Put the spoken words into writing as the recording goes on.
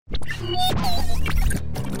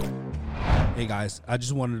Hey guys, I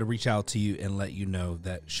just wanted to reach out to you and let you know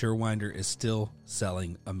that Surewinder is still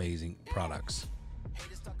selling amazing products.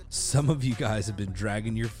 Some of you guys have been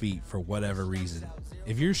dragging your feet for whatever reason.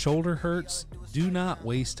 If your shoulder hurts, do not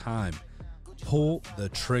waste time. Pull the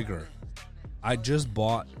trigger. I just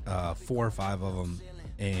bought 4 or 5 of them,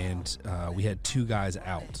 and we had 2 guys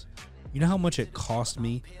out. You know how much it cost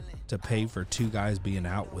me to pay for 2 guys being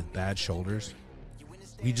out with bad shoulders?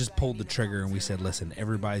 We just pulled the trigger and we said, listen,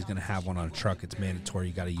 everybody's going to have one on a truck. It's mandatory.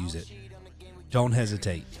 You got to use it. Don't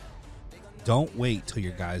hesitate. Don't wait till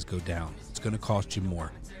your guys go down. It's going to cost you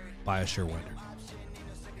more. Buy a Surewinder.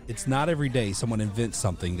 It's not every day someone invents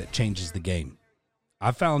something that changes the game.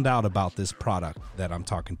 I found out about this product that I'm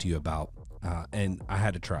talking to you about, and I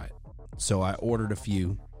had to try it. So I ordered a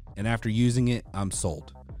few, and after using it, I'm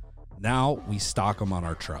sold. Now we stock them on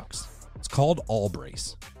our trucks. It's called All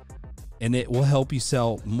Brace, and it will help you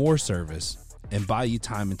sell more service and buy you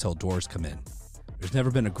time until doors come in. There's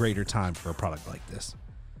never been a greater time for a product like this.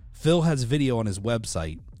 Phil has a video on his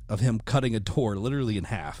website of him cutting a door literally in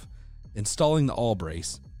half, installing the All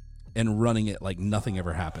Brace, and running it like nothing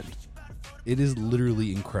ever happened. It is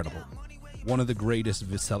literally incredible. One of the greatest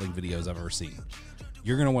selling videos I've ever seen.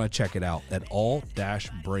 You're going to want to check it out at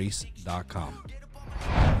all-brace.com.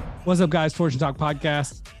 What's up, guys? Fortune Talk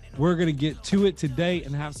Podcast. We're going to get to it today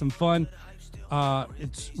and have some fun.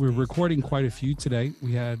 We're recording quite a few today.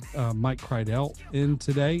 We had Mike Crydell in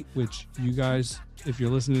today, which you guys, if you're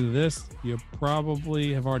listening to this, you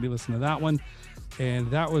probably have already listened to that one.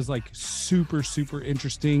 And that was like super, super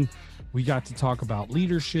interesting. We got to talk about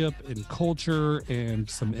leadership and culture and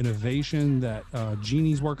some innovation that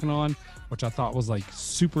Jeannie's working on, which I thought was like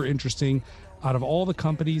super interesting. Out of all the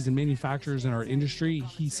companies and manufacturers in our industry,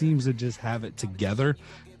 he seems to just have it together.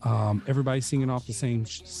 Everybody's singing off the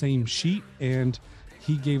same sheet, and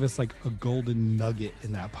he gave us like a golden nugget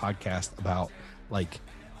in that podcast about like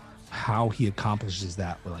how he accomplishes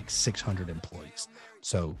that with like 600 employees.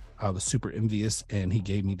 So I was super envious, and he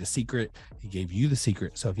gave me the secret. He gave you the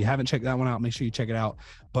secret. So if you haven't checked that one out, make sure you check it out.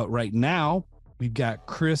 But right now we've got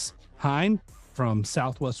Chris Hine from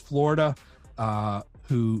Southwest Florida,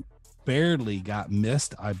 who barely got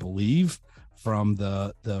missed, I believe, from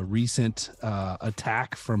the recent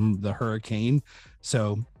attack from the hurricane.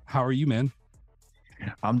 So how are you, man?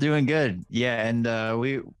 I'm doing good. Yeah. And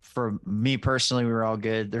for me personally, we were all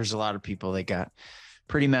good. There's a lot of people that got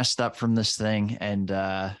pretty messed up from this thing. And,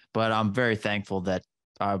 but I'm very thankful that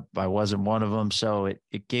I wasn't one of them. So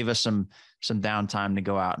it gave us some downtime to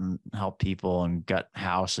go out and help people and gut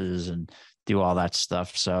houses and do all that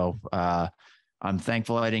stuff. So, I'm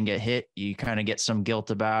thankful I didn't get hit. You kind of get some guilt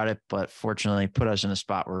about it, but fortunately put us in a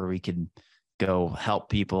spot where we could go help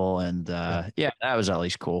people. And, yeah, that was at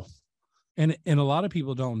least cool. And a lot of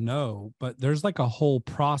people don't know, but there's like a whole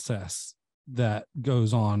process that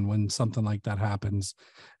goes on when something like that happens.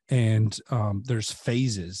 And there's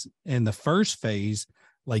phases. And the first phase,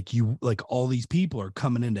 like all these people are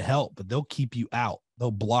coming in to help, but they'll keep you out. They'll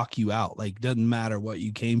block you out. Like, doesn't matter what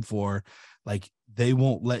you came for. Like, they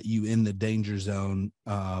won't let you in the danger zone.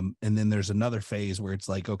 And then there's another phase where it's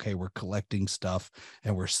like, okay, we're collecting stuff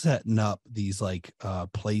and we're setting up these like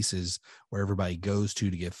places where everybody goes to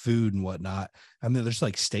get food and whatnot. And then there's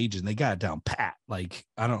like stages, and they got it down pat. Like,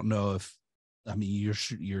 I don't know if, I mean,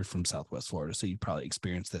 you're from Southwest Florida, so you probably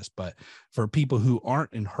experienced this, but for people who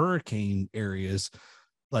aren't in hurricane areas,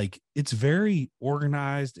 like, it's very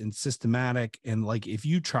organized and systematic. And like, if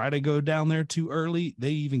you try to go down there too early,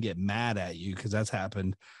 they even get mad at you, because that's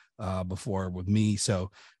happened before with me. So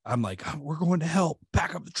I'm like, oh, we're going to help,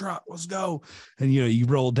 pack up the truck, let's go. And you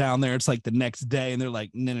roll down there, it's like the next day, and they're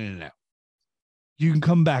like, no. You can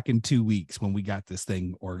come back in 2 weeks when we got this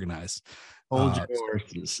thing organized. Hold your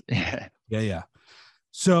horses. Yeah.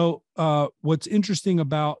 So what's interesting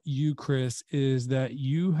about you, Chris, is that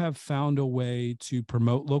you have found a way to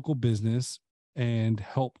promote local business and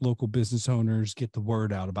help local business owners get the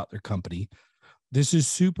word out about their company. This is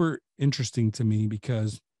super interesting to me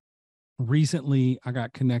because recently I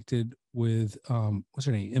got connected with, what's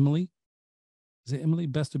her name? Emily? Is it Emily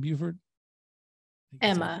Best of Buford?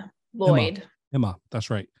 Emma Lloyd. Emma, that's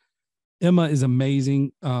right. Emma is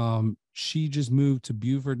amazing. She just moved to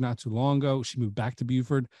Buford not too long ago. She moved back to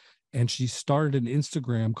Buford, and she started an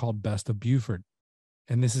Instagram called Best of Buford.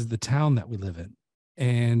 And this is the town that we live in.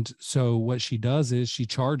 And so what she does is she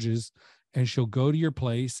charges, and she'll go to your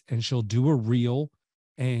place and she'll do a reel,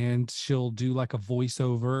 and she'll do like a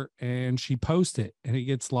voiceover, and she posts it, and it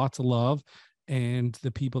gets lots of love. And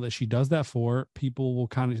the people that she does that for, people will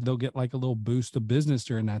they'll get like a little boost of business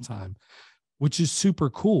during that time, which is super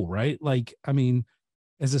cool, right? Like, I mean,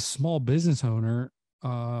 as a small business owner,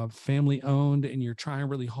 family owned, and you're trying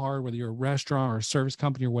really hard, whether you're a restaurant or a service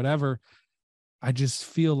company or whatever, I just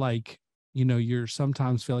feel like, you're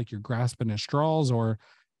sometimes feel like you're grasping at straws, or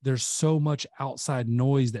there's so much outside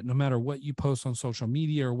noise that no matter what you post on social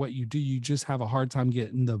media or what you do, you just have a hard time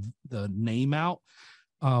getting the name out.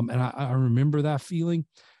 And I remember that feeling.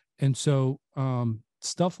 And so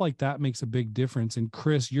stuff like that makes a big difference. And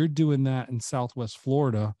Chris, you're doing that in Southwest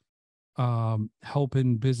Florida,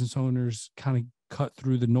 helping business owners kind of cut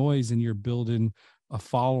through the noise, and you're building a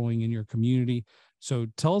following in your community. So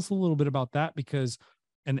tell us a little bit about that, because,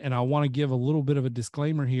 and I want to give a little bit of a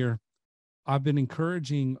disclaimer here. I've been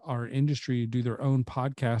encouraging our industry to do their own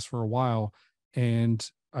podcast for a while, and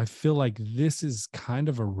I feel like this is kind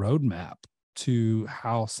of a roadmap to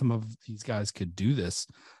how some of these guys could do this.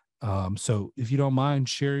 So if you don't mind,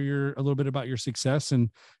 share a little bit about your success and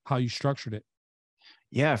how you structured it.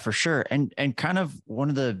 Yeah, for sure. And kind of one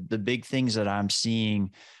of the big things that I'm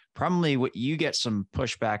seeing, probably what you get some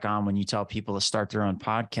pushback on when you tell people to start their own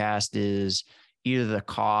podcast, is either the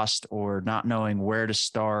cost or not knowing where to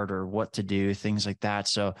start or what to do, things like that.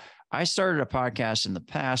 So I started a podcast in the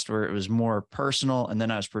past where it was more personal, and then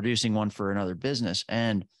I was producing one for another business.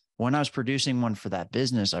 And when I was producing one for that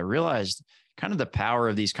business, I realized kind of the power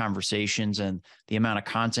of these conversations and the amount of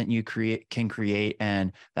content you can create.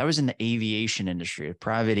 And that was in the aviation industry,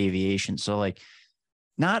 private aviation. So like,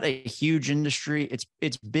 not a huge industry.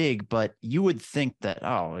 It's big, but you would think that,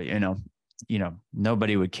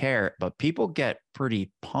 nobody would care, but people get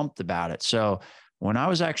pretty pumped about it. So when I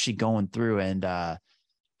was actually going through and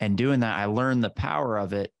doing that, I learned the power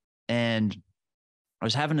of it, and I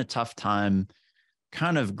was having a tough time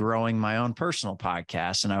kind of growing my own personal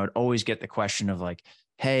podcast. And I would always get the question of like,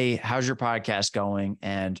 hey, how's your podcast going?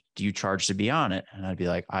 And do you charge to be on it? And I'd be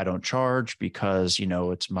like, I don't charge because,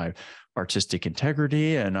 it's my artistic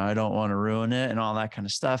integrity and I don't want to ruin it and all that kind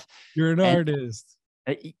of stuff. You're an artist.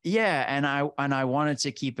 Yeah. And I wanted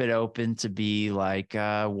to keep it open to be like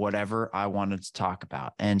whatever I wanted to talk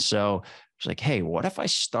about. And so I was like, hey, what if I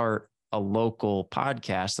start a local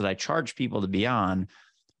podcast that I charge people to be on?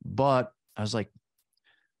 But I was like,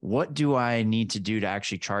 what do I need to do to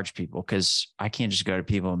actually charge people? Because I can't just go to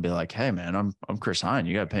people and be like, hey man, I'm Chris Hine.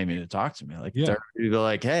 You got to pay me to talk to me. Like, yeah. You go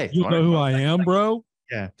like, hey, you know who I am, bro?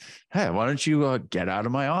 Yeah. Hey, why don't you get out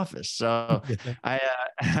of my office? So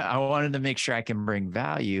I wanted to make sure I can bring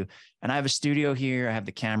value. And I have a studio here. I have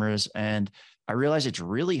the cameras, and I realize it's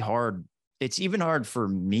really hard. It's even hard for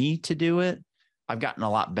me to do it. I've gotten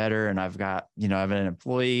a lot better, and I've got, I have an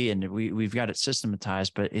employee, and we've got it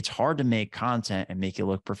systematized, but it's hard to make content and make it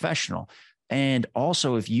look professional. And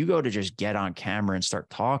also, if you go to just get on camera and start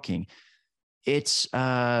talking, it's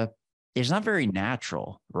not very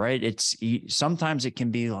natural, right? Sometimes it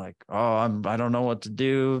can be like, oh, I don't know what to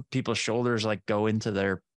do. People's shoulders like go into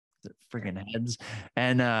their freaking heads.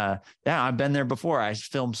 And I've been there before. I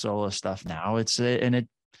film solo stuff now.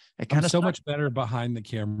 It kind of so much better behind the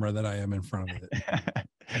camera than I am in front of it.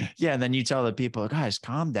 Yeah. And then you tell the people, guys,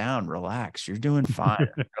 calm down, relax. You're doing fine.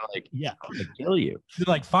 They're like, yeah, I'm going to kill you.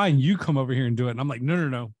 They're like, fine, you come over here and do it. And I'm like,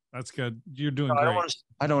 no, that's good. You're doing great.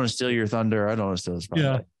 I don't want to steal your thunder. I don't want to steal this.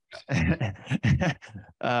 Yeah.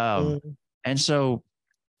 And so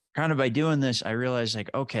kind of by doing this, I realized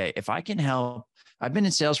like, okay, if I can help, I've been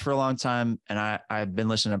in sales for a long time, and I've been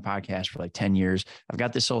listening to podcasts for like 10 years. I've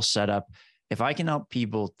got this whole setup. If I can help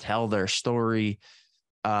people tell their story,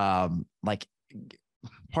 like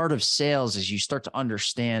part of sales is you start to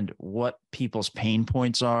understand what people's pain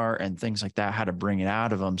points are and things like that, how to bring it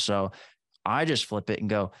out of them. So I just flip it and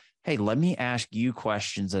go, hey, let me ask you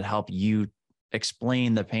questions that help you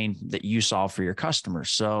explain the pain that you solve for your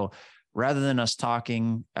customers. So rather than us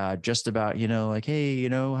talking just about, like, hey,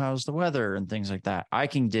 how's the weather and things like that, I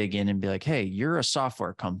can dig in and be like, hey, you're a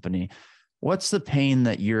software company. What's the pain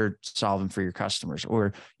that you're solving for your customers?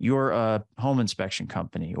 Or you're a home inspection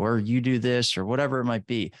company, or you do this, or whatever it might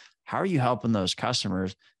be. How are you helping those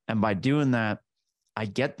customers? And by doing that, I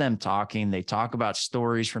get them talking. They talk about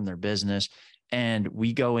stories from their business, and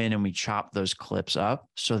we go in and we chop those clips up.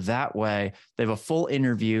 So that way they have a full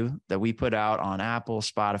interview that we put out on Apple,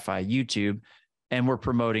 Spotify, YouTube, and we're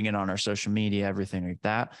promoting it on our social media, everything like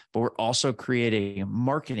that. But we're also creating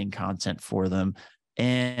marketing content for them.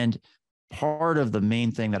 And part of the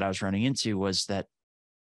main thing that I was running into was that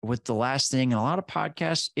with the last thing, a lot of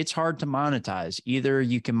podcasts, it's hard to monetize. Either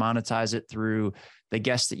you can monetize it through the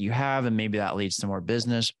guests that you have, and maybe that leads to more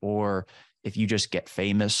business, or if you just get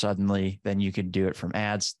famous suddenly, then you can do it from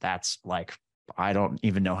ads. That's like, I don't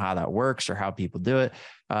even know how that works or how people do it.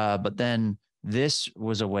 But then this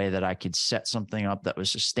was a way that I could set something up that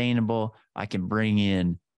was sustainable. I can bring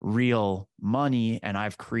in real money, and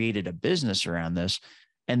I've created a business around this.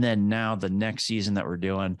 And then now the next season that we're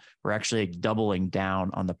doing, we're actually doubling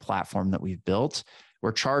down on the platform that we've built.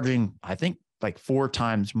 We're charging, I think, like 4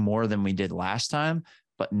 times more than we did last time.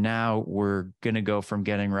 But now we're going to go from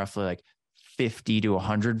getting roughly like 50 to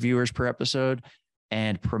 100 viewers per episode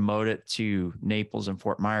and promote it to Naples and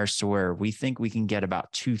Fort Myers to where we think we can get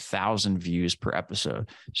about 2,000 views per episode.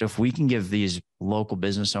 So if we can give these local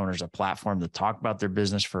business owners a platform to talk about their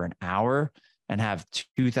business for an hour and have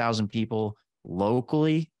 2,000 people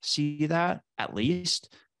locally see that, at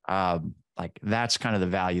least, like that's kind of the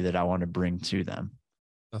value that I want to bring to them.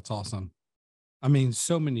 That's awesome. I mean,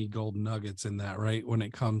 so many gold nuggets in that, right? When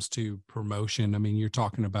it comes to promotion, I mean, you're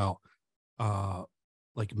talking about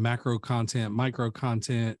like macro content, micro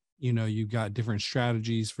content, you know, you've got different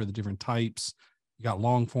strategies for the different types. You got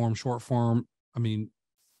long form, short form. I mean,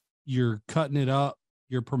 you're cutting it up.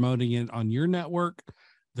 You're promoting it on your network.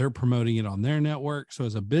 They're promoting it on their network. So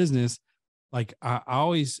as a business, like I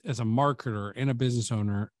always, as a marketer and a business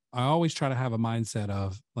owner, I always try to have a mindset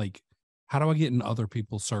of like, how do I get in other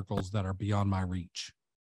people's circles that are beyond my reach?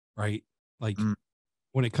 Right. Like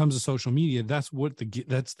when it comes to social media, that's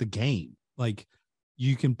the game. Like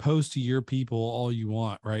you can post to your people all you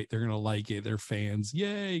want, right? They're going to like it. They're fans.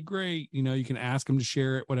 Yay. Great. You know, you can ask them to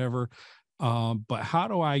share it, whatever. But how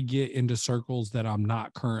do I get into circles that I'm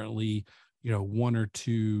not currently, you know, 1 or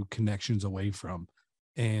 2 connections away from?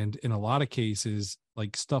 And in a lot of cases,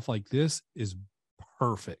 like stuff like this is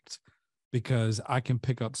perfect because I can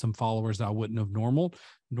pick up some followers that I wouldn't have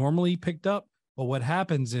normally picked up. But what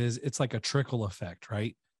happens is it's like a trickle effect,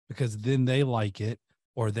 right? Because then they like it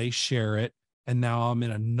or they share it. And now I'm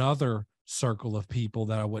in another circle of people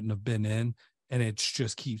that I wouldn't have been in. And it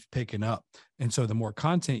just keeps picking up. And so the more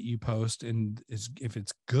content you post, and if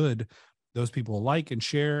it's good, those people like and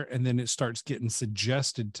share. And then it starts getting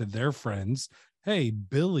suggested to their friends. Hey,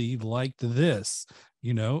 Billy liked this,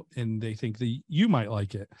 you know, and they think that you might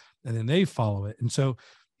like it, and then they follow it. And so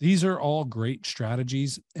these are all great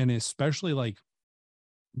strategies. And especially like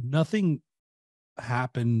nothing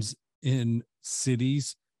happens in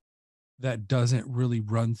cities that doesn't really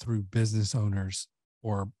run through business owners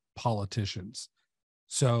or politicians.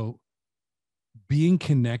 So being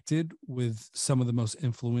connected with some of the most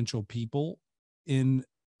influential people in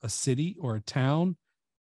a city or a town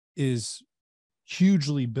is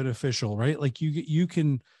hugely beneficial, right? Like you're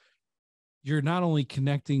not only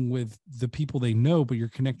connecting with the people they know, but you're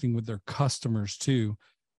connecting with their customers too.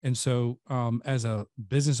 And so as a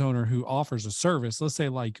business owner who offers a service, let's say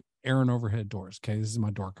like Aaron Overhead Doors, okay, this is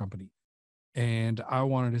my door company. And I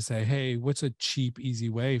wanted to say, hey, what's a cheap, easy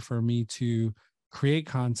way for me to create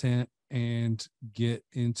content and get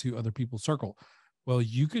into other people's circle? Well,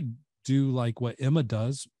 you could do like what Emma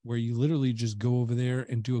does, where you literally just go over there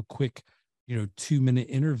and do a quick, 2-minute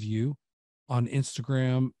interview on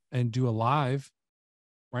Instagram and do a live,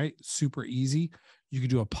 right? Super easy. You could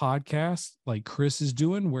do a podcast like Chris is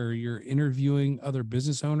doing, where you're interviewing other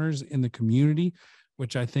business owners in the community,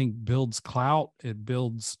 which I think builds clout. It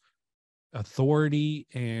builds authority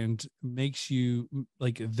and makes you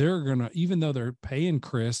like, they're gonna, even though they're paying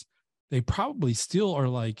Chris, they probably still are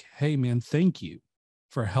like, hey man, thank you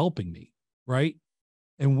for helping me, right?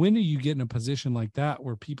 And when do you get in a position like that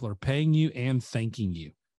where people are paying you and thanking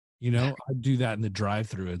you? I do that in the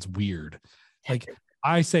drive-thru. It's weird. Like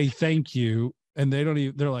I say thank you and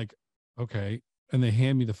they're like, okay, and they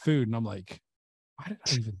hand me the food and I'm like, why did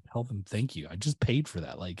I even tell them thank you? I just paid for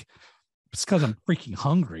that. Like, it's because I'm freaking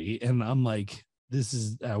hungry. And I'm like,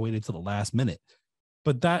 I waited till the last minute.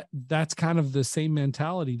 But that's kind of the same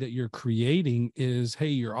mentality that you're creating is, hey,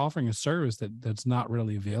 you're offering a service that's not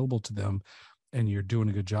really available to them. And you're doing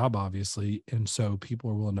a good job, obviously. And so people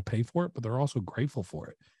are willing to pay for it, but they're also grateful for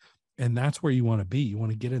it. And that's where you want to be. You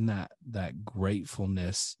want to get in that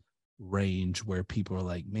gratefulness range where people are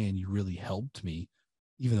like, man, you really helped me.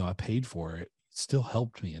 Even though I paid for it, still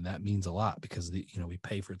helped me. And that means a lot because we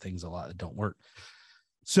pay for things a lot that don't work.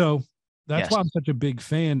 So that's why I'm such a big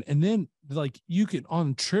fan. And then like you can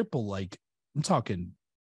on Triple, like I'm talking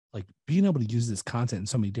like being able to use this content in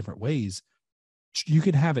so many different ways. You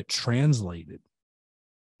could have it translated,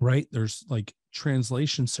 right? There's like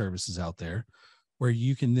translation services out there where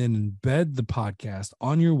you can then embed the podcast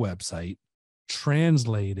on your website,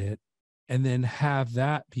 translate it, and then have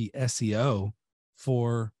that be SEO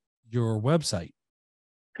for your website.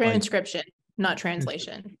 Transcription, not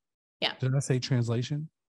translation. Yeah. Did I say translation?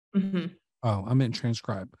 Mm-hmm. Oh, I meant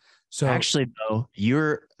transcribe. So actually, though,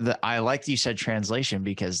 I like that you said translation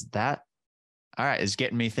because that all right, it's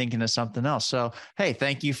getting me thinking of something else. So, hey,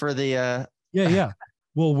 thank you for the, Yeah.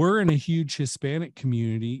 Well, we're in a huge Hispanic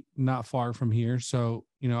community not far from here. So,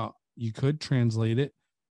 you could translate it,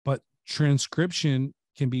 but transcription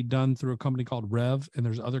can be done through a company called Rev. And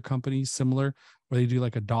there's other companies similar where they do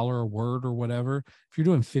like $1 a word or whatever. If you're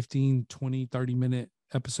doing 15, 20, 30-minute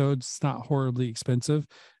episodes, it's not horribly expensive.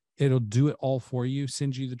 It'll do it all for you,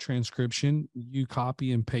 send you the transcription, you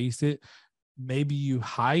copy and paste it. Maybe you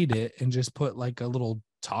hide it and just put like a little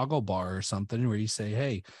toggle bar or something where you say,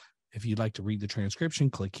 hey, if you'd like to read the transcription,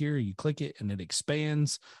 click here, you click it and it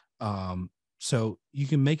expands. So you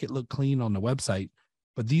can make it look clean on the website,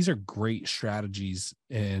 but these are great strategies.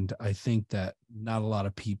 And I think that not a lot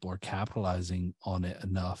of people are capitalizing on it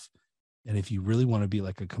enough. And if you really want to be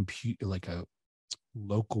like a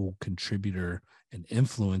local contributor and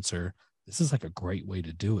influencer, this is like a great way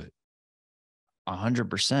to do it.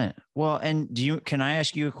 100%. Well, and can I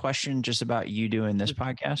ask you a question just about you doing this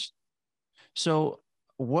podcast? So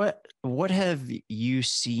what have you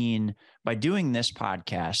seen by doing this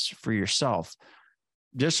podcast for yourself,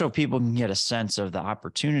 just so people can get a sense of the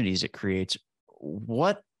opportunities it creates?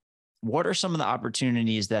 What are some of the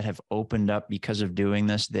opportunities that have opened up because of doing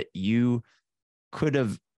this that you could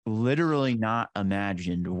have literally not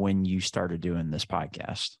imagined when you started doing this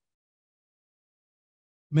podcast?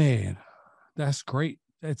 Man, that's great.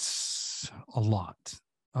 That's a lot.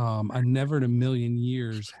 I never in a million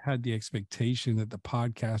years had the expectation that the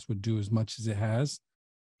podcast would do as much as it has.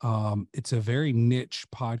 It's a very niche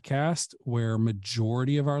podcast where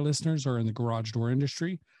majority of our listeners are in the garage door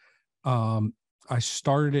industry. I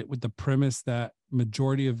started it with the premise that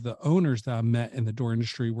majority of the owners that I met in the door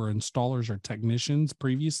industry were installers or technicians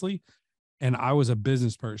previously. And I was a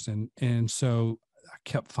business person. And so I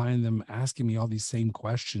kept finding them asking me all these same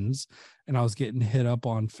questions, and I was getting hit up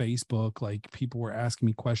on Facebook. Like people were asking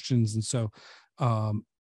me questions. And so, I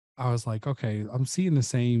was like, okay, I'm seeing the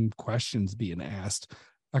same questions being asked.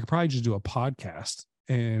 I could probably just do a podcast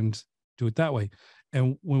and do it that way.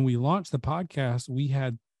 And when we launched the podcast, we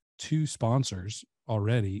had 2 sponsors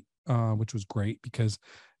already, which was great because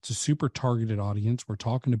it's a super targeted audience. We're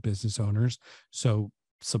talking to business owners. So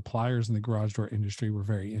suppliers in the garage door industry were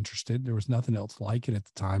very interested. There was nothing else like it at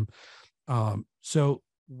the time. So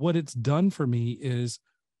what it's done for me is,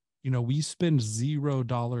 we spend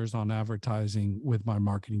 $0 on advertising with my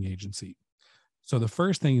marketing agency. So the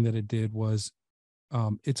first thing that it did was,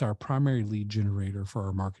 it's our primary lead generator for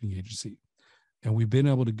our marketing agency. And we've been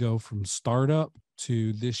able to go from startup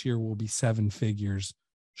to this year will be 7 figures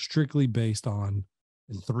strictly based on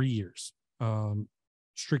in 3 years.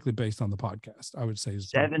 Strictly based on the podcast, I would say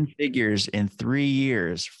 7 figures in 3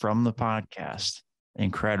 years from the podcast.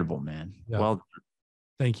 Incredible, man. Yeah. Well,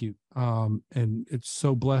 thank you. And it's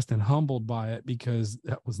so blessed and humbled by it because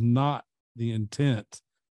that was not the intent.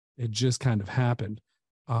 It just kind of happened.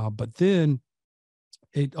 But then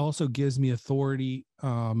it also gives me authority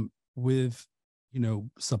with,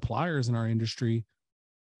 suppliers in our industry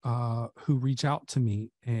who reach out to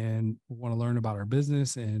me and want to learn about our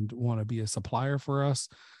business and want to be a supplier for us.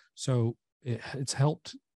 So it's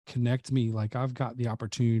helped connect me. Like I've got the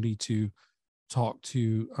opportunity to talk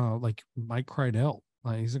to like Mike Crydell.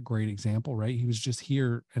 Like he's a great example, right? He was just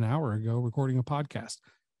here an hour ago recording a podcast.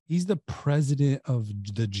 He's the president of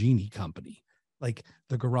the Genie Company, like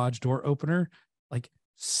the garage door opener, like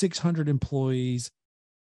 600 employees,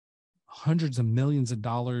 hundreds of millions of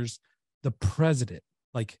dollars. The president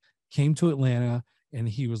like came to Atlanta and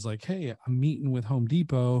he was like, hey, I'm meeting with Home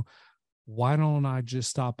Depot. Why don't I just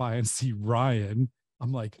stop by and see Ryan?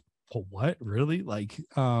 I'm like, well, what? Really? Like,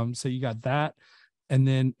 so you got that. And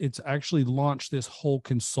then it's actually launched this whole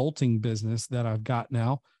consulting business that I've got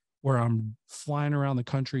now where I'm flying around the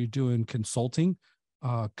country doing consulting,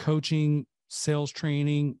 coaching, sales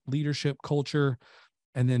training, leadership, culture.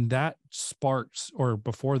 And then that sparks, or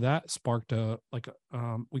before that sparked I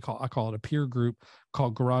call it a peer group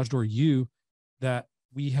called Garage Door U, that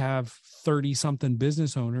we have 30 something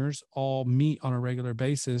business owners all meet on a regular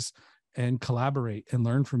basis and collaborate and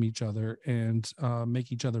learn from each other and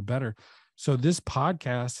make each other better. So this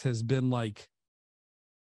podcast has been like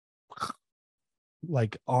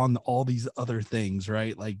on all these other things,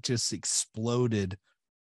 right? Like just exploded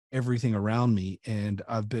everything around me. And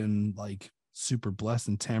I've been like super blessed,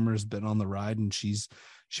 and Tamara's been on the ride, and she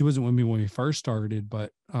wasn't with me when we first started,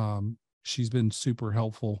 but she's been super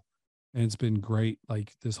helpful, and it's been great,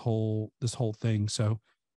 like this whole thing. So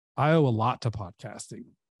I owe a lot to podcasting,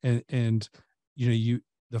 and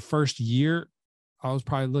the first year I was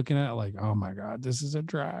probably looking at it like, oh my God, this is a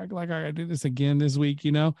drag, like I gotta do this again this week,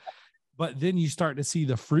 but then you start to see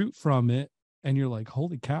the fruit from it, and you're like,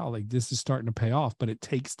 holy cow, like this is starting to pay off, but it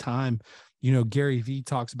takes time. You know, Gary Vee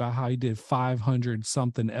talks about how he did 500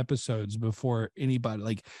 something episodes before anybody,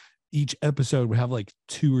 like each episode would have like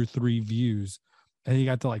 2 or 3 views, and he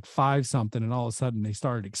got to like 5 something, and all of a sudden they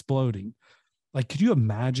started exploding. Like, could you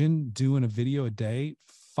imagine doing a video a day,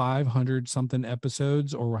 500 something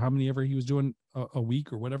episodes, or how many ever he was doing a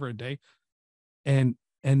week or whatever a day? And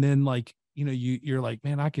then like, you know, you're like,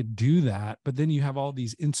 man, I could do that. But then you have all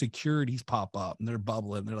these insecurities pop up and they're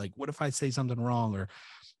bubbling. They're like, what if I say something wrong? Or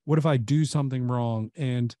what if I do something wrong?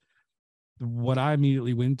 And what I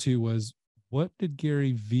immediately went to was, what did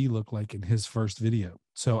Gary Vee look like in his first video?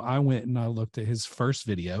 So I went and I looked at his first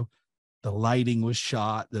video. The lighting was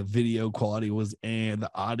shot, the video quality was, and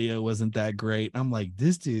the audio wasn't that great. I'm like,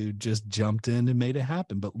 this dude just jumped in and made it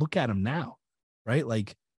happen. But look at him now, right?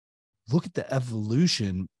 Like, look at the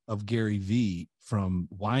evolution of Gary Vee from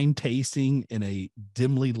wine tasting in a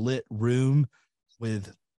dimly lit room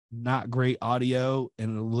with not great audio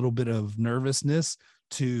and a little bit of nervousness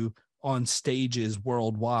to on stages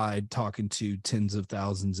worldwide talking to tens of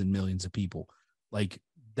thousands and millions of people. Like,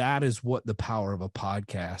 that is what the power of a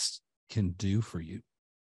podcast can do for you.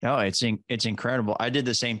 No, it's incredible. I did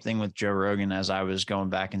the same thing with Joe Rogan as I was going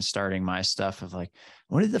back and starting my stuff of like,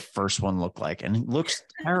 what did the first one look like? And it looks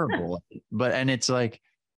terrible, but it's like,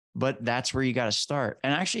 but that's where you got to start.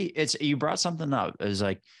 And actually you brought something up. It was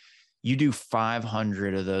like, you do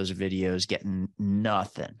 500 of those videos getting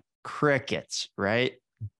nothing, crickets, right?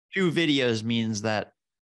 2 videos means that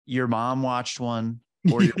your mom watched one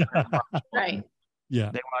or your Right. Yeah.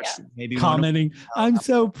 They watched maybe commenting, I'm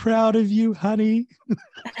so proud of you, honey.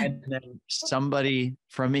 And then somebody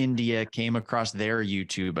from India came across their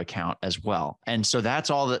YouTube account as well. And so that's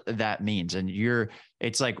all that means. And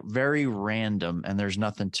it's like very random and there's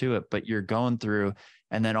nothing to it, but you're going through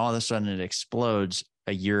and then all of a sudden it explodes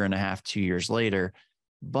a year and a half, 2 years later.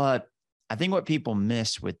 But I think what people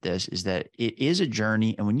miss with this is that it is a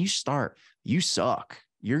journey. And when you start, you suck.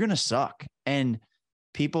 You're going to suck. And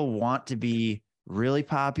people want to be really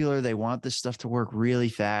popular. They want this stuff to work really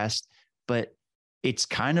fast, but it's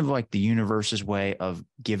kind of like the universe's way of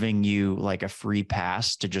giving you like a free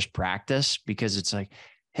pass to just practice, because it's like,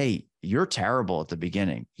 hey, you're terrible at the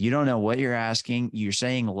beginning. You don't know what you're asking. You're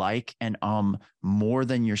saying like and more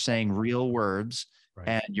than you're saying real words. Right.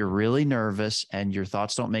 And you're really nervous and your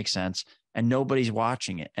thoughts don't make sense and nobody's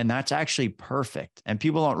watching it. And that's actually perfect. And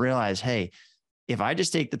people don't realize, hey, if I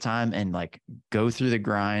just take the time and like go through the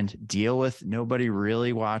grind, deal with nobody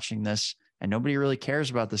really watching this and nobody really cares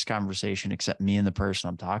about this conversation except me and the person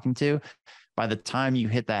I'm talking to, by the time you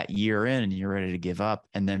hit that year in and you're ready to give up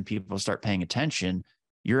and then people start paying attention,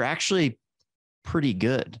 you're actually pretty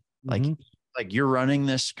good. Mm-hmm. Like you're running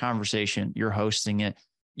this conversation, you're hosting it.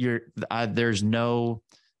 There's no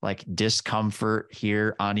like discomfort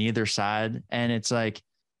here on either side. And it's like,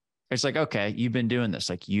 okay, you've been doing this,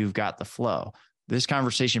 like you've got the flow. This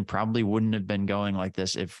conversation probably wouldn't have been going like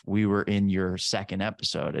this if we were in your second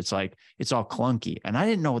episode. It's like, it's all clunky. And I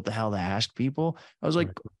didn't know what the hell to ask people. I was like,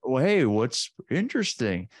 well, hey, what's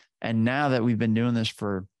interesting? And now that we've been doing this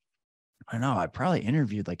for, I don't know, I probably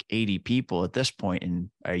interviewed like 80 people at this point in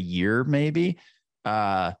a year, maybe.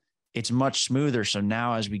 It's much smoother. So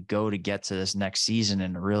now as we go to get to this next season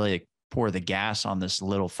and really pour the gas on this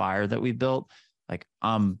little fire that we built, like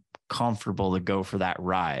I'm comfortable to go for that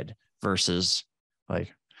ride versus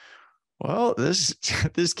like, well, this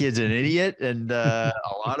kid's an idiot and a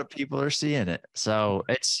lot of people are seeing it. So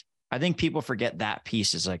I think people forget that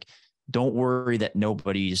piece is like, don't worry that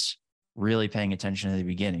nobody's really paying attention at the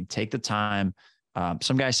beginning. Take the time.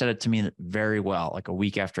 Some guy said it to me very well, like a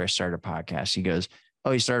week after I started a podcast. He goes,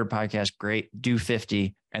 oh, you started a podcast. Great. Do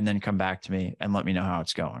 50 and then come back to me and let me know how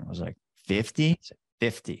it's going. I was like, 50?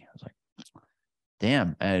 50. I was like,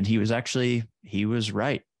 damn. And he was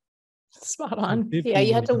right. Spot on. Yeah.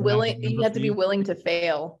 You have to be willing to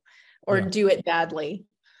fail or do it badly.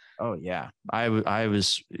 Oh yeah.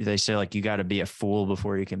 They say like, you got to be a fool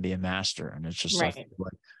before you can be a master. And it's just like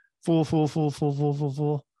fool.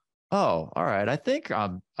 Oh, all right. I think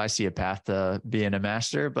I see a path to being a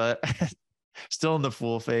master, but still in the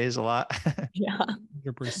fool phase a lot. Yeah.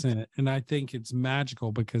 100%. And I think it's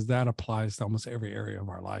magical because that applies to almost every area of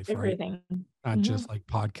our life. Everything. Right? Not just like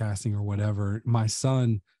podcasting or whatever. My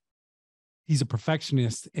son, he's a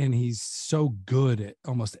perfectionist and he's so good at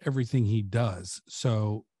almost everything he does.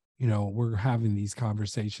 So, you know, we're having these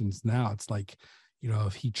conversations now. It's like, you know,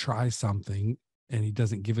 if he tries something and he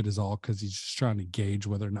doesn't give it his all because he's just trying to gauge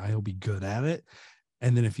whether or not he'll be good at it.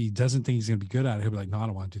 And then if he doesn't think he's going to be good at it, he'll be like, no, I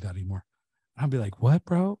don't want to do that anymore. I'll be like, what,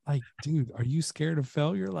 bro? Like, dude, are you scared of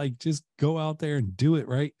failure? Like, just go out there and do it.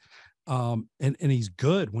 Right. And he's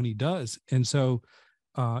good when he does. And so,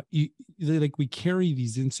 we carry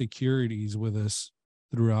these insecurities with us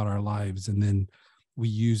throughout our lives. And then we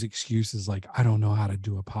use excuses like, I don't know how to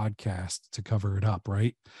do a podcast to cover it up.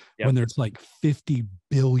 Right. Yep. When there's like 50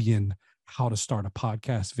 billion how to start a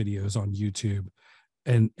podcast videos on YouTube.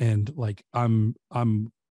 And like, I'm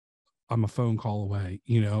a phone call away,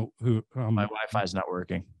 my Wi-Fi is not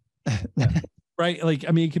working. Right. Like,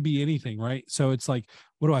 I mean, it could be anything. Right. So it's like,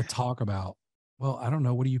 what do I talk about? Well, I don't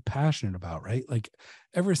know. What are you passionate about? Right. Like,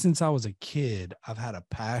 ever since I was a kid, I've had a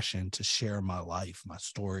passion to share my life, my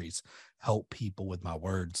stories, help people with my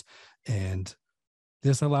words. And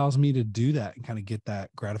this allows me to do that and kind of get that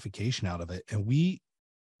gratification out of it. And we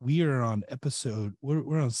are on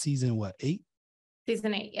we're on season, what, 8?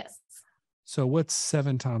 Season 8. Yes. So what's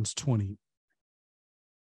 7 times 20?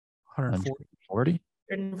 140.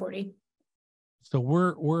 140. So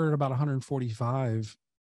we're at about 145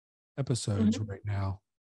 episodes right now.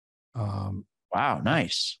 Wow,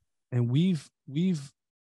 nice. And we've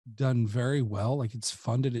done very well. Like, it's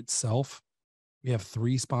funded itself. We have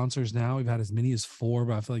 3 sponsors now. We've had as many as 4,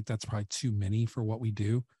 but I feel like that's probably too many for what we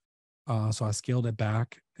do. So I scaled it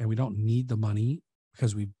back, and we don't need the money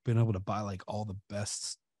because we've been able to buy like all the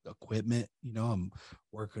best equipment. I'm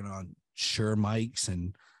working on Shure mics,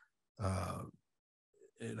 and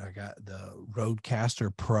I got the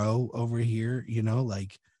Rodecaster Pro over here,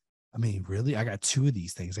 I mean, really, I got 2 of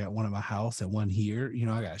these things. I got one at my house and one here.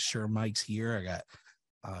 I got Shure mics here. I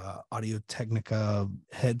got Audio Technica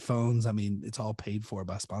headphones. I mean, it's all paid for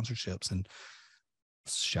by sponsorships. And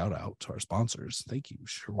shout out to our sponsors. Thank you.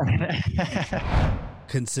 Sure.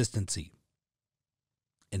 Consistency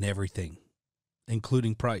in everything,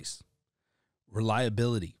 including price,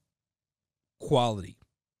 reliability, quality,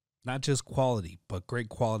 not just quality, but great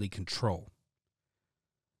quality control.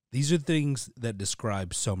 These are things that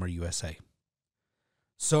describe Somer USA.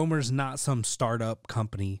 Somer's not some startup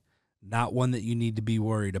company, not one that you need to be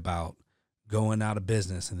worried about going out of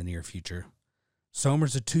business in the near future. Somer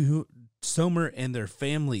and their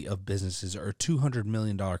family of businesses are $200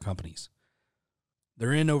 million companies.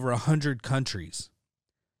 They're in over 100 countries,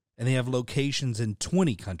 and they have locations in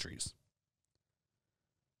 20 countries.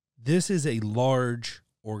 This is a large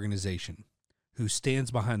organization who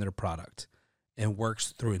stands behind their product and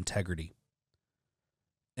works through integrity.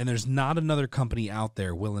 And there's not another company out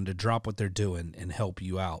there willing to drop what they're doing and help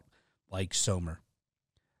you out like Somer.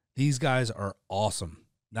 These guys are awesome.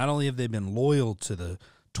 Not only have they been loyal to the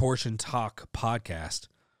Torch and Talk podcast,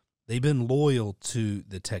 they've been loyal to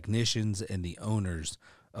the technicians and the owners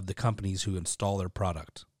of the companies who install their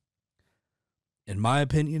product. In my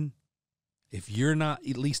opinion, if you're not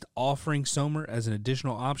at least offering Somer as an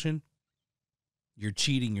additional option, you're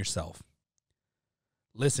cheating yourself.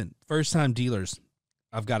 Listen, first-time dealers,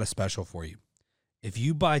 I've got a special for you. If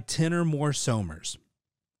you buy 10 or more Somers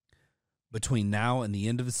between now and the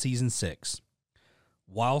end of season 6,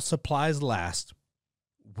 while supplies last,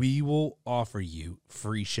 we will offer you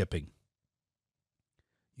free shipping.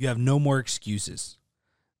 You have no more excuses.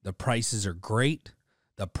 The prices are great.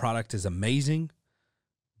 The product is amazing.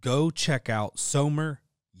 Go check out Somer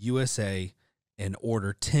USA and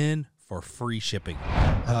order 10 for free shipping.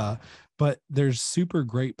 But there's super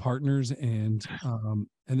great partners, and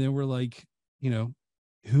then we're like,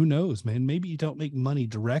 who knows, man? Maybe you don't make money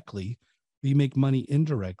directly, but you make money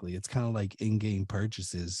indirectly. It's kind of like in-game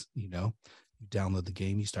purchases. You download the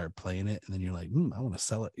game, you start playing it, and then you're like, I want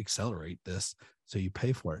to accelerate this, so you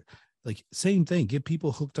pay for it. Like, same thing. Get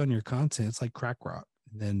people hooked on your content. It's like crack rock.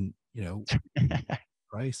 And then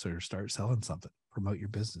price or start selling something, promote your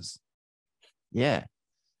business. Yeah.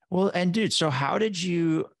 Well, and dude, so how did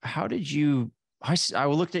you, I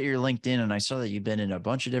looked at your LinkedIn and I saw that you've been in a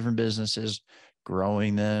bunch of different businesses,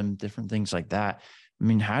 growing them, different things like that. I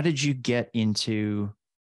mean, how did you get into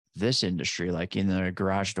this industry, like in the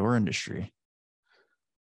garage door industry?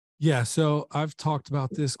 Yeah. So I've talked about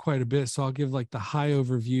this quite a bit. So I'll give like the high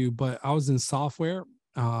overview, but I was in software,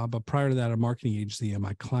 but prior to that, a marketing agency, and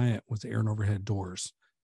my client was Air and Overhead Doors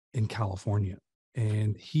in California.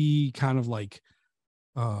 And he kind of like,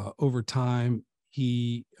 over time,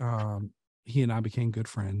 he and I became good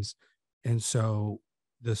friends. And so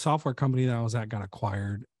the software company that I was at got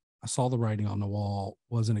acquired. I saw the writing on the wall,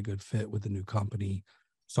 wasn't a good fit with the new company.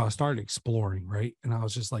 So I started exploring, right? And I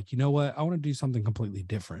was just like, you know what? I want to do something completely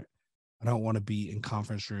different. I don't want to be in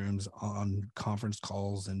conference rooms, on conference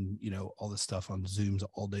calls, and, all this stuff on Zooms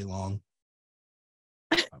all day long.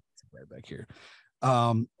 Right back here.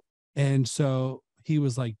 And so he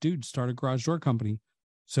was like, dude, start a garage door company.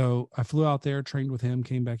 So I flew out there, trained with him,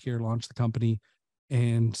 came back here, launched the company,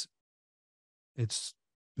 and it's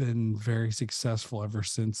been very successful ever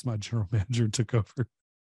since my general manager took over.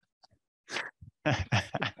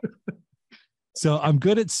 So I'm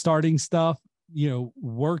good at starting stuff.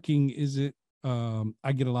 Working isn't,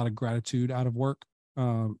 I get a lot of gratitude out of work.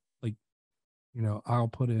 I'll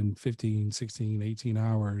put in 15, 16, 18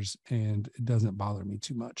 hours and it doesn't bother me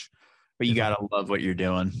too much. But you got to love what you're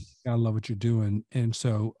doing. Gotta love what you're doing. And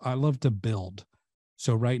so I love to build.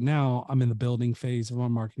 So right now I'm in the building phase of my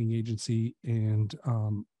marketing agency, and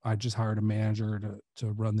I just hired a manager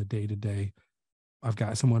to run the day-to-day. I've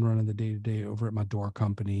got someone running the day-to-day over at my door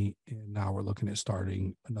company, and now we're looking at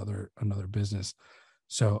starting another business.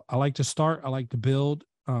 So I like to start, I like to build.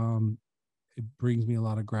 It brings me a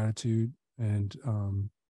lot of gratitude, and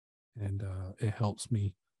it helps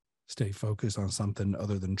me stay focused on something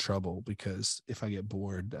other than trouble, because if I get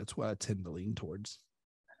bored, that's what I tend to lean towards.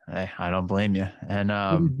 Hey, I don't blame you. And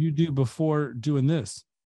what did you do before doing this?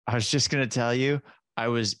 I was just going to tell you, I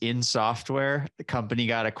was in software. The company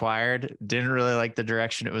got acquired. Didn't really like the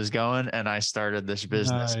direction it was going, and I started this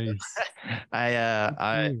business. Nice.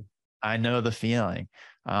 I know the feeling.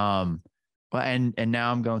 Well, and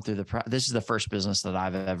now I'm going through this is the first business that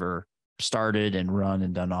I've ever started and run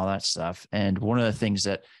and done all that stuff. And one of the things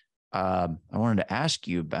that I wanted to ask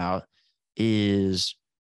you about is,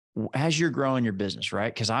 as you're growing your business,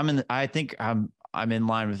 right? Because I think I'm in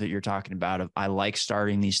line with what you're talking about. I like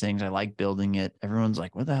starting these things. I like building it. Everyone's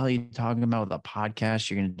like, what the hell are you talking about with a podcast?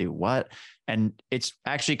 You're going to do what? And it's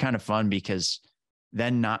actually kind of fun because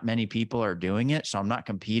then not many people are doing it. So I'm not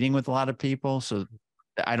competing with a lot of people. So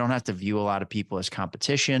I don't have to view a lot of people as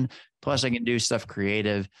competition. Plus I can do stuff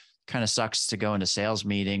creative. Kind of sucks to go into sales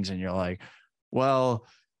meetings and you're like, well,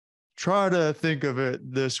 try to think of it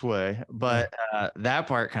this way, but that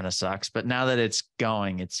part kind of sucks. But now that it's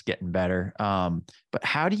going, it's getting better. But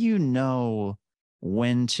how do you know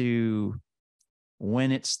when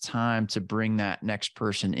it's time to bring that next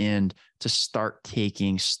person in to start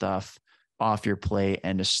taking stuff off your plate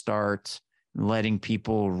and to start letting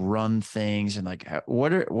people run things? And like,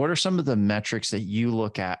 what are some of the metrics that you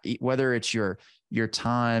look at, whether it's your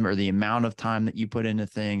time or the amount of time that you put into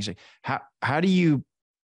things? How do you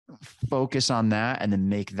focus on that and then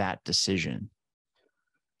make that decision?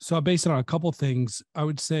 So I base it on a couple of things. I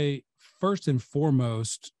would say first and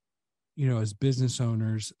foremost, as business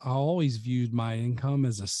owners, I always viewed my income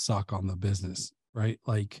as a suck on the business, right?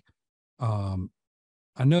 Like, I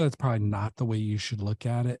know that's probably not the way you should look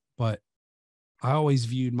at it, but I always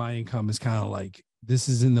viewed my income as kind of like, this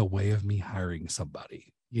is in the way of me hiring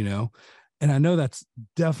somebody, and I know that's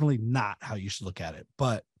definitely not how you should look at it.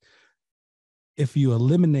 But if you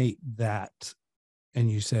eliminate that and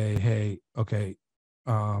you say, hey, okay,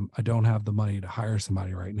 I don't have the money to hire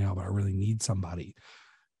somebody right now, but I really need somebody,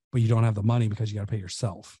 but you don't have the money because you got to pay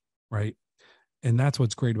yourself, right? And that's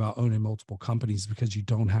what's great about owning multiple companies, because you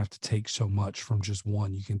don't have to take so much from just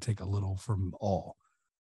one. You can take a little from all.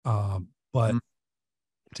 But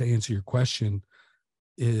to answer your question,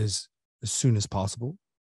 is as soon as possible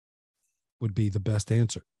would be the best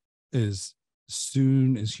answer. Is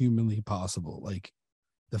soon as humanly possible. Like,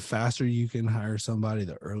 the faster you can hire somebody,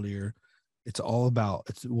 the earlier. It's all about,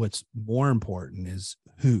 what's more important is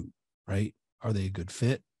who, right? Are they a good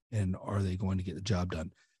fit, and are they going to get the job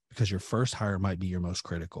done? Because your first hire might be your most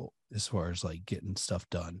critical as far as like getting stuff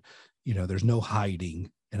done. There's no hiding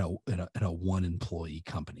in a one employee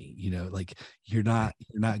company. Like, you're not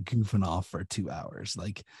goofing off for 2 hours.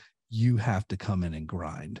 Like, you have to come in and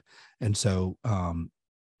grind. And so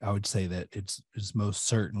I would say that it's most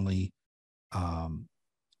certainly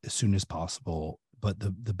as soon as possible. But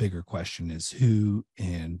the bigger question is who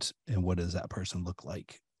and what does that person look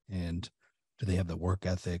like? And do they have the work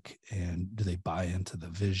ethic, and do they buy into the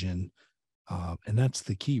vision? And that's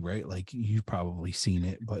the key, right? Like, you've probably seen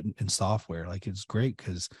it, but in software, like, it's great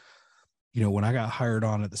because, when I got hired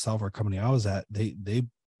on at the software company I was at, they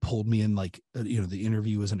pulled me in, like, the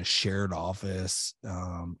interview was in a shared office.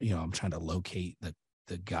 I'm trying to locate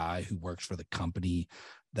the guy who works for the company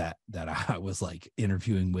that I was like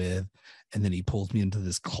interviewing with. And then he pulls me into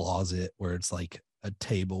this closet where it's like a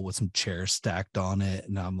table with some chairs stacked on it.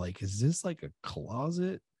 And I'm like, is this like a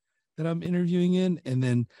closet that I'm interviewing in? And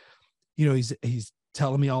then, he's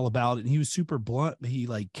telling me all about it. And he was super blunt, but he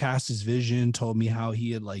like cast his vision, told me how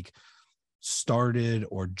he had like started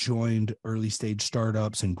or joined early stage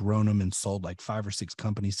startups and grown them and sold like 5 or 6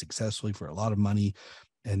 companies successfully for a lot of money.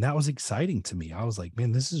 And that was exciting to me. I was like,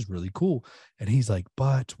 man, this is really cool. And he's like,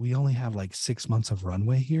 but we only have like 6 months of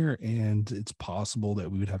runway here, and it's possible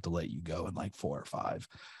that we would have to let you go in like 4 or 5.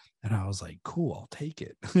 And I was like, cool, I'll take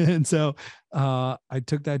it. And so I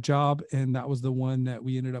took that job, and that was the one that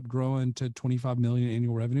we ended up growing to 25 million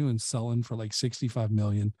annual revenue and selling for like 65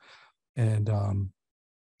 million. And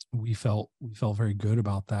we felt very good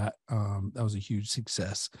about that. That was a huge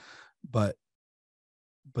success. But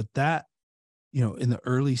that, in the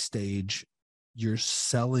early stage, you're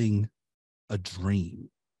selling a dream,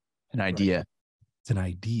 an idea. Right? It's an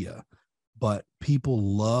idea, but people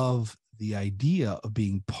love the idea of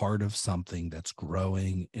being part of something that's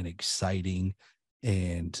growing and exciting.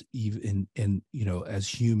 And even, as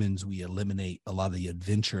humans, we eliminate a lot of the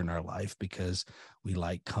adventure in our life because we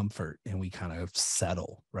like comfort and we kind of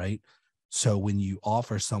settle, right? So when you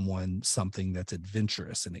offer someone something that's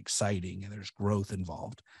adventurous and exciting and there's growth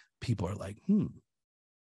involved, people are like,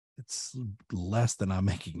 it's less than I'm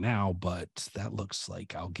making now, but that looks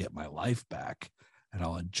like I'll get my life back and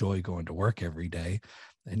I'll enjoy going to work every day.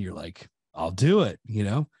 And you're like, I'll do it,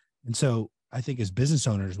 And so I think as business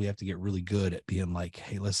owners, we have to get really good at being like,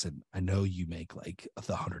 hey, listen, I know you make like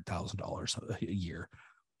 $100,000 a year.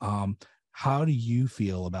 How do you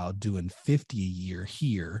feel about doing 50 a year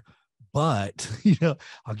here? But,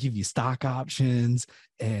 I'll give you stock options,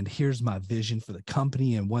 and here's my vision for the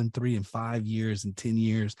company in 1, 3, and 5 years and 10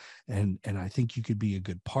 years. And I think you could be a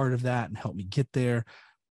good part of that and help me get there.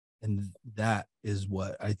 And that is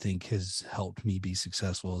what I think has helped me be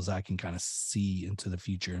successful, is I can kind of see into the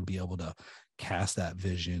future and be able to cast that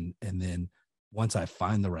vision. And then once I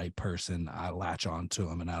find the right person, I latch on to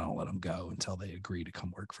them and I don't let them go until they agree to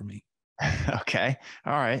come work for me. Okay.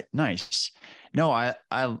 All right. Nice. No, I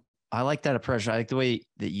like that approach. I like the way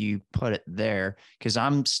that you put it there, because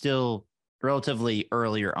I'm still relatively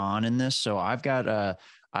earlier on in this. So I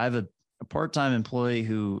have a part-time employee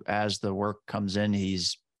who, as the work comes in,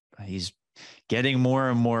 he's getting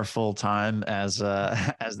more and more full-time as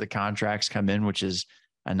the contracts come in, which is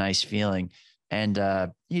a nice feeling.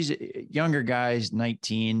 And he's a younger guy, he's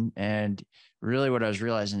 19. And really what I was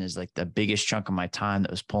realizing is like the biggest chunk of my time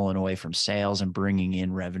that was pulling away from sales and bringing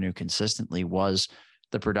in revenue consistently was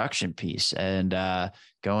the production piece and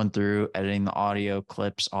going through editing the audio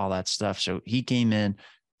clips, all that stuff. So he came in,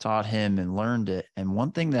 taught him and learned it. And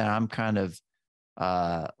one thing that I'm kind of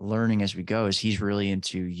learning as we go is he's really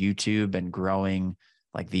into YouTube and growing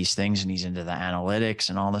like these things, and he's into the analytics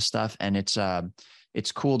and all this stuff. And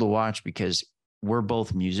it's cool to watch because we're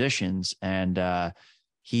both musicians, and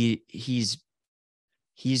he's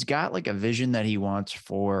got like a vision that he wants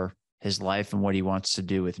for his life and what he wants to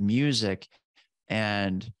do with music.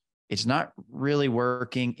 And it's not really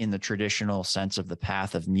working in the traditional sense of the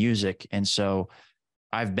path of music. And so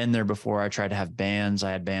I've been there before. I tried to have bands.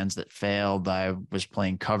 I had bands that failed. I was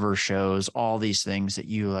playing cover shows, all these things that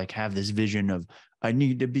you like have this vision of, I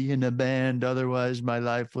need to be in a band, otherwise my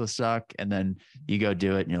life will suck. And then you go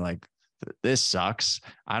do it and you're like, this sucks.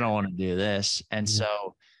 I don't want to do this. And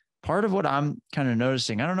so part of what I'm kind of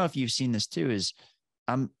noticing, I don't know if you've seen this too, is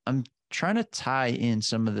I'm trying to tie in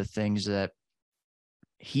some of the things that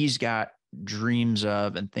he's got dreams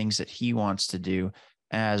of and things that he wants to do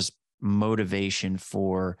as motivation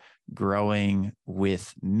for growing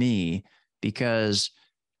with me. Because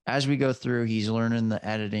as we go through, he's learning the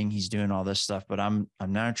editing, he's doing all this stuff, but I'm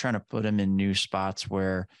now trying to put him in new spots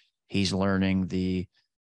where he's learning the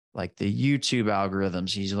YouTube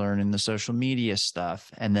algorithms, he's learning the social media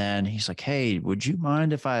stuff. And then he's like, hey, would you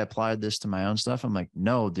mind if I applied this to my own stuff? I'm like,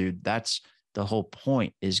 no, dude, that's the whole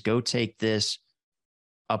point, is go take this,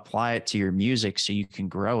 apply it to your music so you can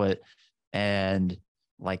grow it and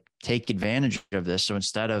like take advantage of this. So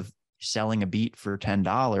instead of selling a beat for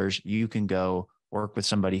 $10, you can go work with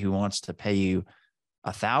somebody who wants to pay you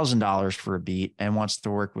 $1,000 for a beat and wants to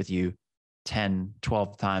work with you 10,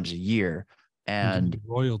 12 times a year, and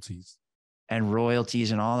royalties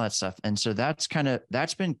and all that stuff. And so that's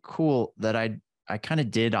been cool that I kind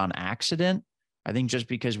of did on accident. I think just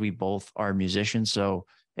because we both are musicians, so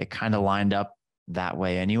it kind of lined up that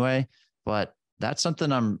way anyway. But that's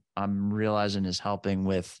something I'm realizing is helping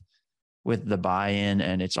with the buy-in,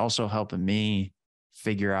 and it's also helping me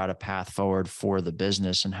figure out a path forward for the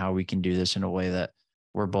business and how we can do this in a way that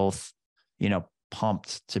we're both,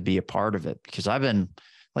 pumped to be a part of it. Because I've been,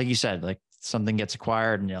 like you said, like something gets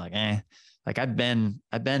acquired and you're like, like I've been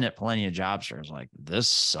at plenty of jobs where I was like, this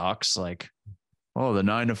sucks. Like, oh, the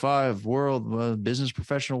 9-to-5 world, business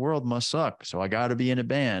professional world must suck. So I got to be in a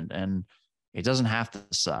band, and it doesn't have to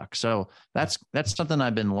suck. So that's something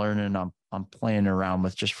I've been learning. I'm playing around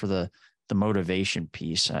with just for the motivation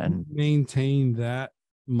piece, and maintain that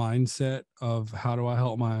mindset of how do I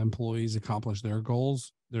help my employees accomplish their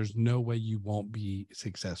goals. There's no way you won't be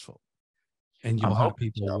successful. and you'll have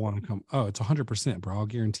people want to come. Oh, it's 100%, bro. I'll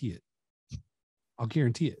guarantee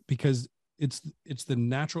it because it's the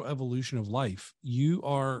natural evolution of life. You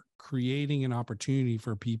are creating an opportunity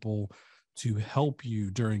for people to help you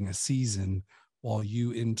during a season while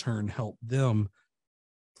you in turn help them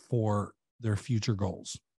for their future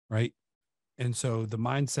goals, right? And so the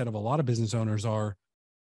mindset of a lot of business owners are,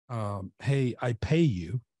 hey, I pay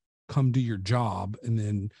you, come do your job, and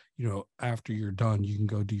then, after you're done, you can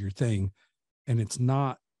go do your thing. And it's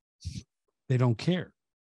not, they don't care.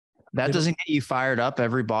 That doesn't get you fired up.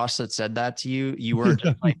 Every boss that said that to you, you weren't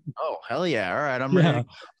just like, oh, hell yeah. All right. I'm ready.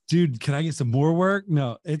 Dude, can I get some more work?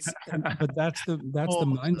 No, but that's the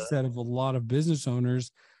mindset of a lot of business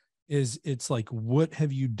owners is it's like, what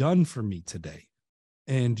have you done for me today?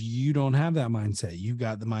 And you don't have that mindset. You've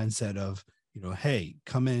got the mindset of, hey,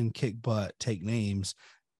 come in, kick butt, take names.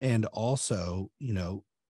 And also,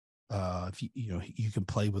 if you can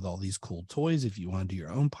play with all these cool toys. If you want to do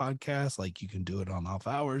your own podcast, like you can do it on off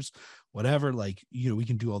hours, whatever, like, we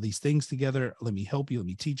can do all these things together. Let me help you. Let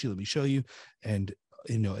me teach you. Let me show you. And,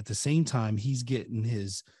 at the same time, he's getting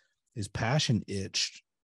his passion itched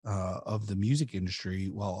of the music industry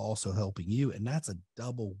while also helping you. And that's a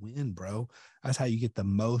double win, bro. That's how you get the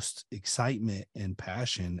most excitement and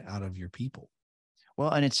passion out of your people. Well,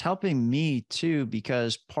 and it's helping me too,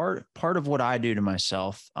 because part of what I do to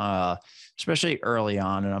myself, especially early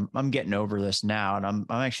on, and I'm getting over this now, and I'm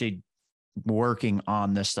actually working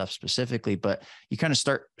on this stuff specifically, but you kind of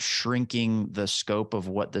start shrinking the scope of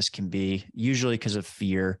what this can be, usually because of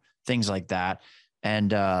fear, things like that. And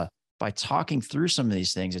by talking through some of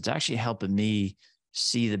these things, it's actually helping me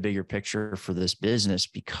see the bigger picture for this business,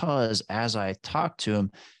 because as I talk to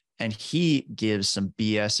him, and he gives some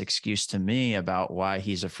BS excuse to me about why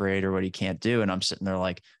he's afraid or what he can't do. And I'm sitting there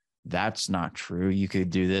like, that's not true. You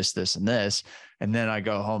could do this, this, and this. And then I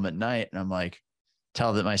go home at night and I'm like,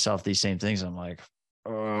 tell myself these same things. I'm like,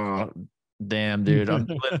 oh, damn, dude, I'm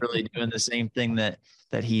literally doing the same thing that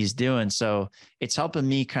he's doing. So it's helping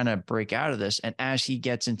me kind of break out of this. And as he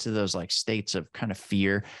gets into those like states of kind of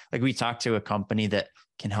fear, like we talked to a company that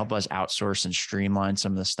can help us outsource and streamline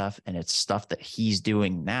some of the stuff. And it's stuff that he's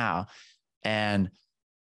doing now. And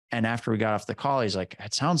after we got off the call, he's like,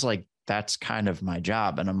 it sounds like that's kind of my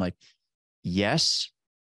job. And I'm like, yes,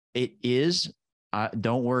 it is.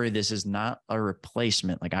 Don't worry. This is not a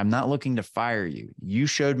replacement. Like, I'm not looking to fire you. You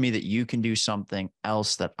showed me that you can do something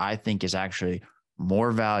else that I think is actually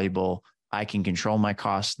more valuable. I can control my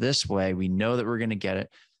costs this way. We know that we're going to get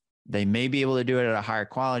it. They may be able to do it at a higher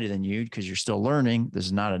quality than you because you're still learning. This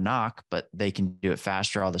is not a knock, but they can do it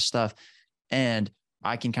faster, all this stuff. And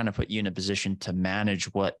I can kind of put you in a position to manage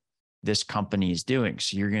what this company is doing.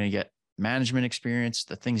 So you're going to get management experience.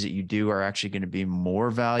 The things that you do are actually going to be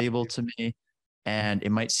more valuable to me. And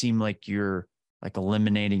it might seem like you're like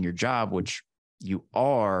eliminating your job, which you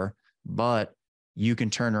are, but you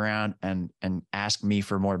can turn around and ask me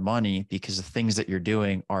for more money because the things that you're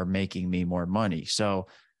doing are making me more money. So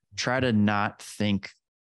try to not think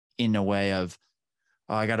in a way of,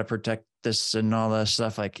 oh, I got to protect this and all that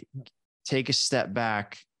stuff. Like, take a step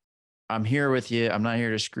back. I'm here with you. I'm not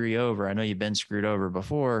here to screw you over. I know you've been screwed over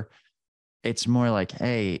before. It's more like,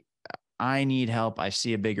 hey, I need help. I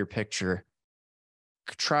see a bigger picture.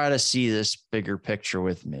 Try to see this bigger picture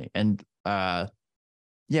with me. And yeah,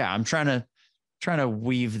 I'm trying to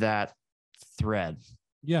weave that thread.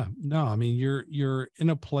 Yeah, no, I mean, you're in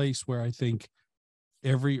a place where I think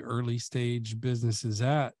every early stage business is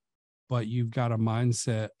at, but you've got a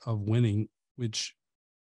mindset of winning, which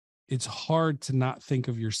it's hard to not think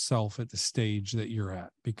of yourself at the stage that you're at,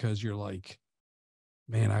 because you're like,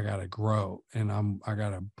 man, I got to grow and I got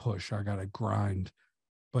to push, I got to grind,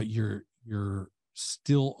 but you're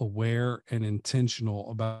still aware and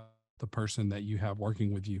intentional about the person that you have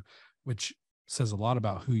working with you, which says a lot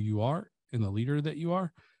about who you are and the leader that you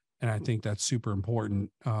are. And I think that's super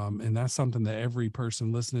important. And that's something that every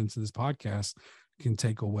person listening to this podcast can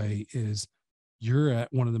take away is you're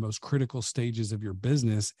at one of the most critical stages of your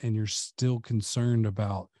business and you're still concerned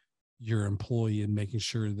about your employee and making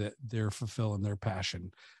sure that they're fulfilling their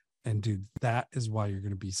passion. And dude, that is why you're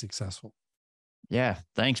going to be successful. Yeah.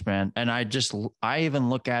 Thanks, man. And I even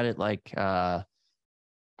look at it like, I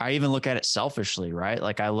even look at it selfishly, right?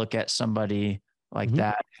 Like I look at somebody like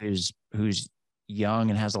that who's young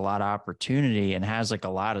and has a lot of opportunity and has like a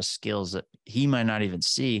lot of skills that he might not even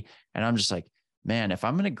see. And I'm just like, man, if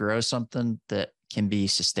I'm going to grow something that can be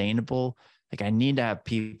sustainable, like I need to have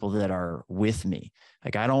people that are with me.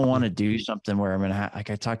 Like, I don't want to do something where I'm going to like,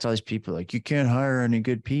 I talk to all these people, like, you can't hire any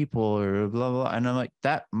good people or blah, blah, blah. And I'm like,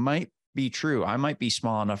 that might be true. I might be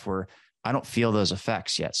small enough where I don't feel those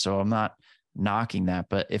effects yet. So I'm not knocking that.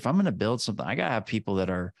 But if I'm going to build something, I got to have people that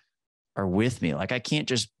are with me. Like I can't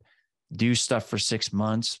just do stuff for 6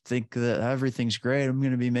 months, think that everything's great, I'm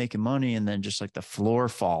going to be making money, and then just like the floor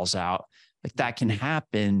falls out. Like that can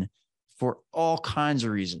happen for all kinds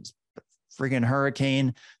of reasons. Friggin'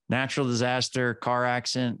 hurricane, natural disaster, car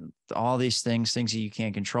accident, all these things that you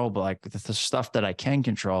can't control. But like the stuff that I can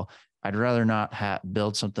control, I'd rather not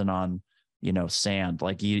build something on, sand.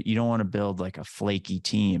 Like you don't want to build like a flaky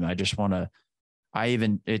team. I just want to,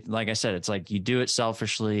 like I said, it's like you do it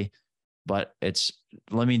selfishly, but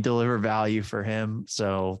let me deliver value for him.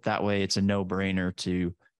 So that way it's a no-brainer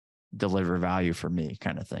to deliver value for me,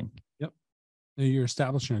 kind of thing. Yep. You're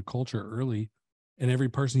establishing a culture early, and every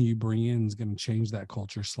person you bring in is going to change that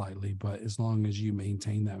culture slightly, but as long as you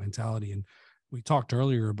maintain that mentality. And we talked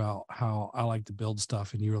earlier about how I like to build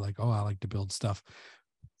stuff, and you were like, oh, I like to build stuff.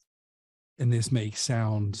 And this may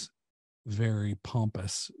sound very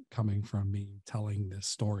pompous coming from me telling this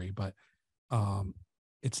story, but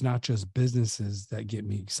it's not just businesses that get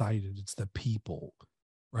me excited. It's the people,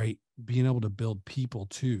 right? Being able to build people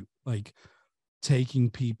too, like taking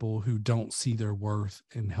people who don't see their worth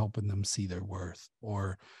and helping them see their worth,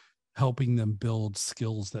 or helping them build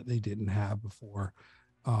skills that they didn't have before.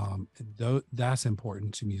 That's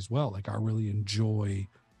important to me as well. Like I really enjoy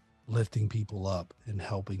lifting people up and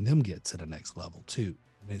helping them get to the next level too.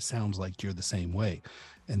 And it sounds like you're the same way.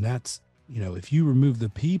 And that's, if you remove the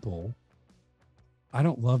people, I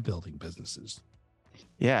don't love building businesses.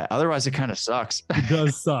 Yeah. Otherwise it kind of sucks. It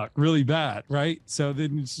does suck really bad. Right. So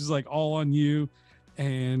then it's just like all on you,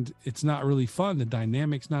 and it's not really fun. The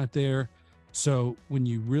dynamic's not there. So when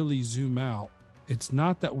you really zoom out, it's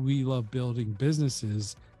not that we love building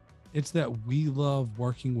businesses. It's that we love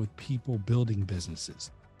working with people building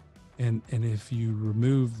businesses. And if you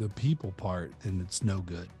remove the people part, then it's no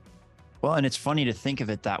good. Well, and it's funny to think of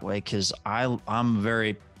it that way, because I'm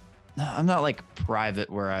not like private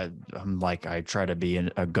where I'm like, I try to be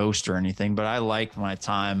a ghost or anything, but I like my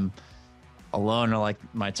time alone. I like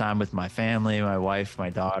my time with my family, my wife, my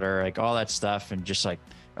daughter, like all that stuff. And just like,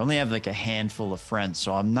 I only have like a handful of friends.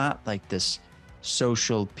 So I'm not like this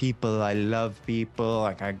social people. I love people.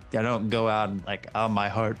 Like I don't go out and like, oh, my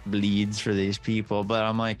heart bleeds for these people. But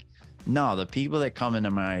I'm like, no, the people that come into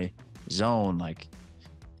my zone, like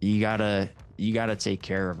you gotta take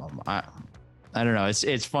care of them. I don't know.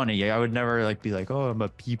 It's funny. I would never like be like, oh, I'm a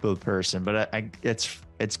people person, but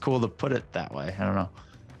it's cool to put it that way. I don't know.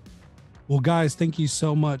 Well, guys, thank you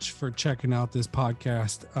so much for checking out this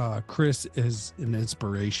podcast. Chris is an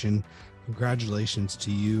inspiration. Congratulations to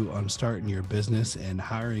you on starting your business and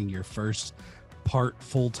hiring your first part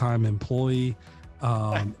full-time employee.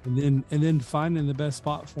 And then finding the best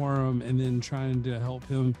spot for him, and then trying to help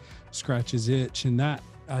him scratch his itch. And that,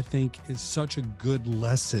 I think, is such a good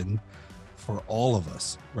lesson for all of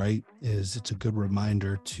us, right? It's a good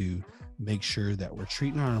reminder to make sure that we're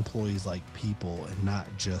treating our employees like people and not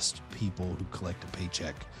just people who collect a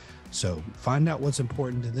paycheck. So find out what's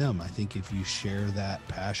important to them. I think if you share that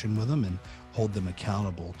passion with them and hold them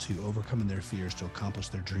accountable to overcoming their fears to accomplish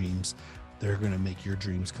their dreams, they're going to make your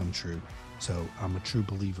dreams come true. So I'm a true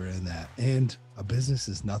believer in that. And a business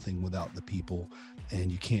is nothing without the people,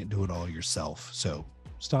 and you can't do it all yourself. So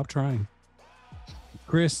stop trying.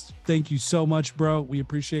 Chris, thank you so much, bro. We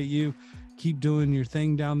appreciate you. Keep doing your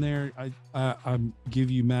thing down there. I give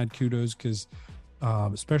you mad kudos, because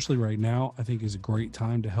especially right now, I think is a great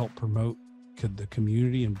time to help promote the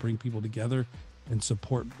community and bring people together and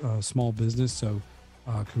support small business. So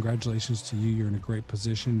congratulations to you. You're in a great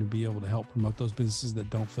position to be able to help promote those businesses that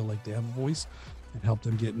don't feel like they have a voice, and help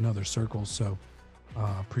them get in other circles. So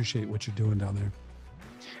appreciate what you're doing down there.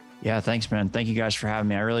 Yeah, thanks, man. Thank you guys for having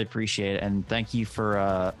me. I really appreciate it. And thank you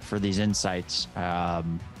for these insights.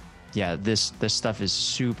 Yeah, this stuff is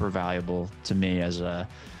super valuable to me as a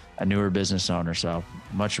newer business owner. So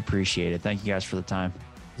much appreciated. Thank you guys for the time.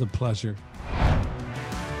 It's a pleasure.